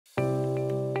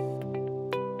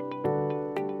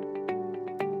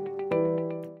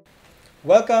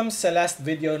Welcome sa last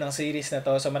video ng series na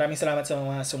to. So maraming salamat sa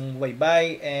mga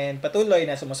sumubaybay and patuloy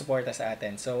na sumusuporta sa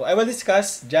atin. So I will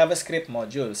discuss JavaScript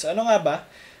modules. So, ano nga ba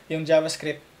yung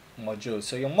JavaScript modules?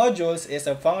 So yung modules is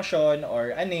a function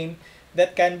or a name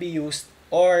that can be used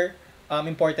or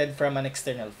imported from an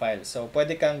external file. So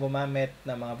pwede kang gumamit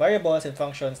ng mga variables and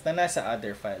functions na nasa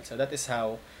other file. So that is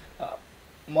how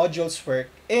modules work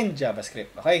in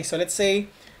JavaScript. Okay, so let's say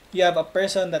you have a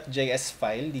person.js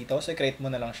file dito. So create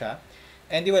mo na lang siya.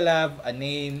 And you will have a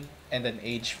name and an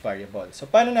age variable. So,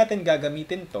 paano natin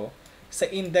gagamitin to sa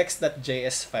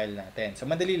index.js file natin? So,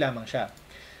 madali lamang siya.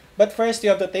 But first, you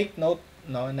have to take note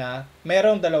na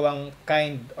merong dalawang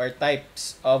kind or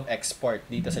types of export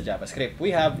dito sa JavaScript.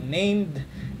 We have named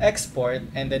export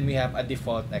and then we have a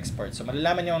default export. So,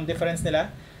 malalaman nyo ang difference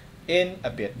nila in a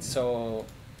bit. So,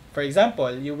 for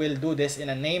example, you will do this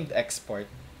in a named export.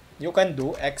 You can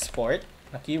do export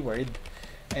na keyword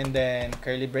and then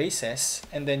curly braces,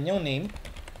 and then yung name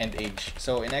and age.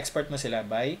 So, in-export mo sila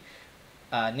by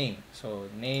name.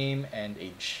 So, name and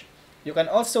age. You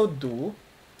can also do,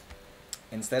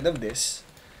 instead of this,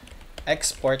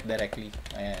 export directly.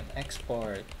 Ayan,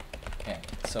 export. Ayan.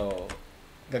 So,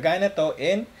 gagana to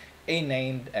in a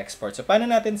named export. So, paano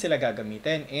natin sila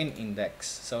gagamitin in index?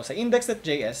 So, sa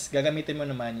index.js, gagamitin mo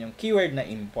naman yung keyword na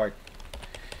import.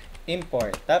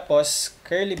 Import. Tapos,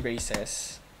 curly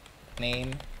braces,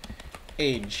 name,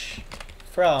 age,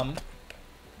 from,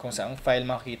 kung saang file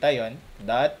makikita yon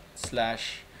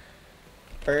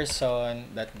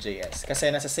 ./person.js. Kasi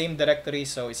nasa same directory,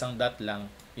 so isang dot lang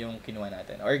yung kinuha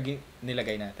natin or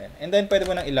nilagay natin. And then, pwede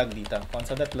mo nang ilog dito.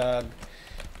 console.log,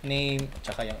 name,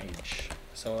 tsaka yung age.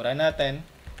 So, run natin,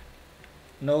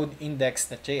 node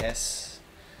index.js,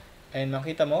 and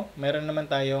makita mo, meron naman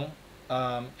tayong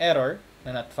error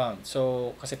na not found.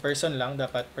 So, kasi person lang,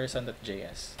 dapat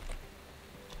person.js.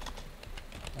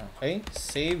 Okay,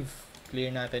 save, clear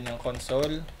natin yung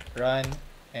console, run,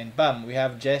 and bam, we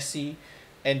have Jesse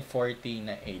and 40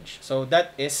 na age. So,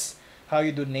 that is how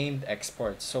you do named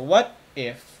exports. So, what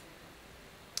if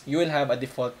you will have a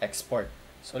default export?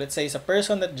 So, let's say sa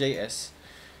person.js,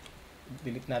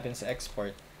 delete natin sa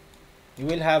export, you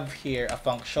will have here a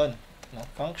function,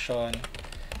 function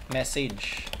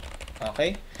message.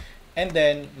 Okay? And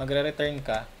then, magre-return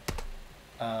ka,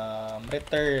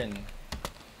 return,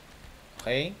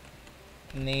 okay,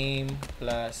 name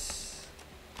plus,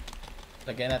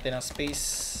 lagyan natin ng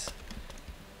space,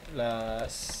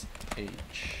 plus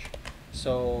age.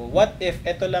 So, what if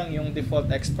ito lang yung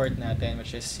default export natin,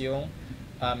 which is yung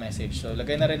message. So,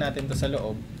 lagay na rin natin to sa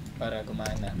loob para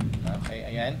gumana. Okay,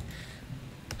 ayan.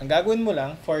 Ang gagawin mo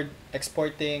lang for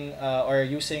exporting or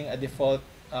using a default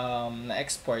na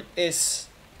export is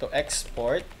to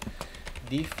export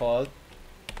default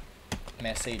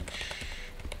message.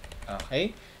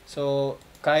 Okay? So,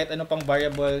 kahit ano pang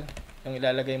variable yung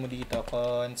ilalagay mo dito,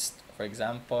 const, for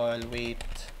example, weight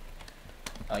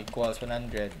equals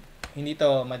 100, hindi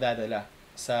to madadala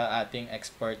sa ating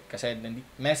export kasi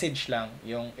message lang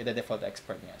yung ida-default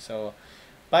export niya. So,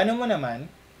 paano mo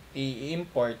naman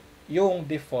i-import yung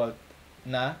default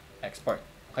na export?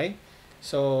 Okay?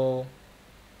 So,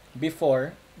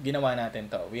 before, ginawa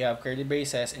natin to. We have curly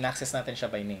braces, in-access natin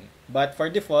siya by name. But for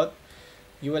default,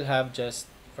 you will have just,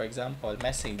 for example,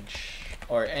 message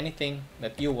or anything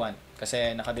that you want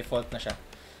kasi naka-default na siya.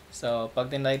 So, pag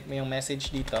tinwrite mo yung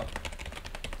message dito,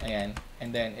 ayan,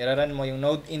 and then iraran mo yung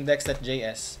node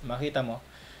index.js, makita mo,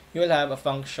 you will have a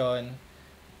function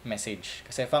message.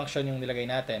 Kasi function yung nilagay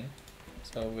natin.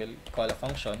 So, we'll call a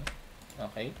function.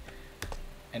 Okay?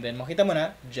 And then, makita mo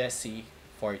na, Jesse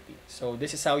 40. So,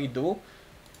 this is how you do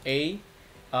a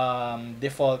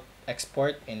default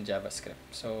export in JavaScript.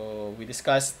 So, we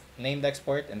discussed named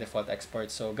export and default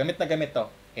export. So, gamit na gamit to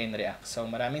in React. So,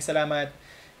 maraming salamat.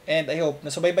 And I hope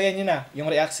nasubaybayan nyo na yung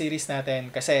React series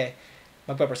natin kasi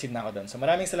magpa-proceed na ako doon. So,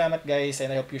 maraming salamat guys and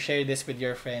I hope you share this with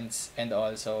your friends and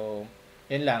all. So,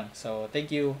 yun lang. So, thank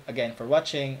you again for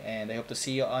watching and I hope to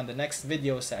see you on the next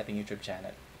video sa ating YouTube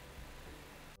channel.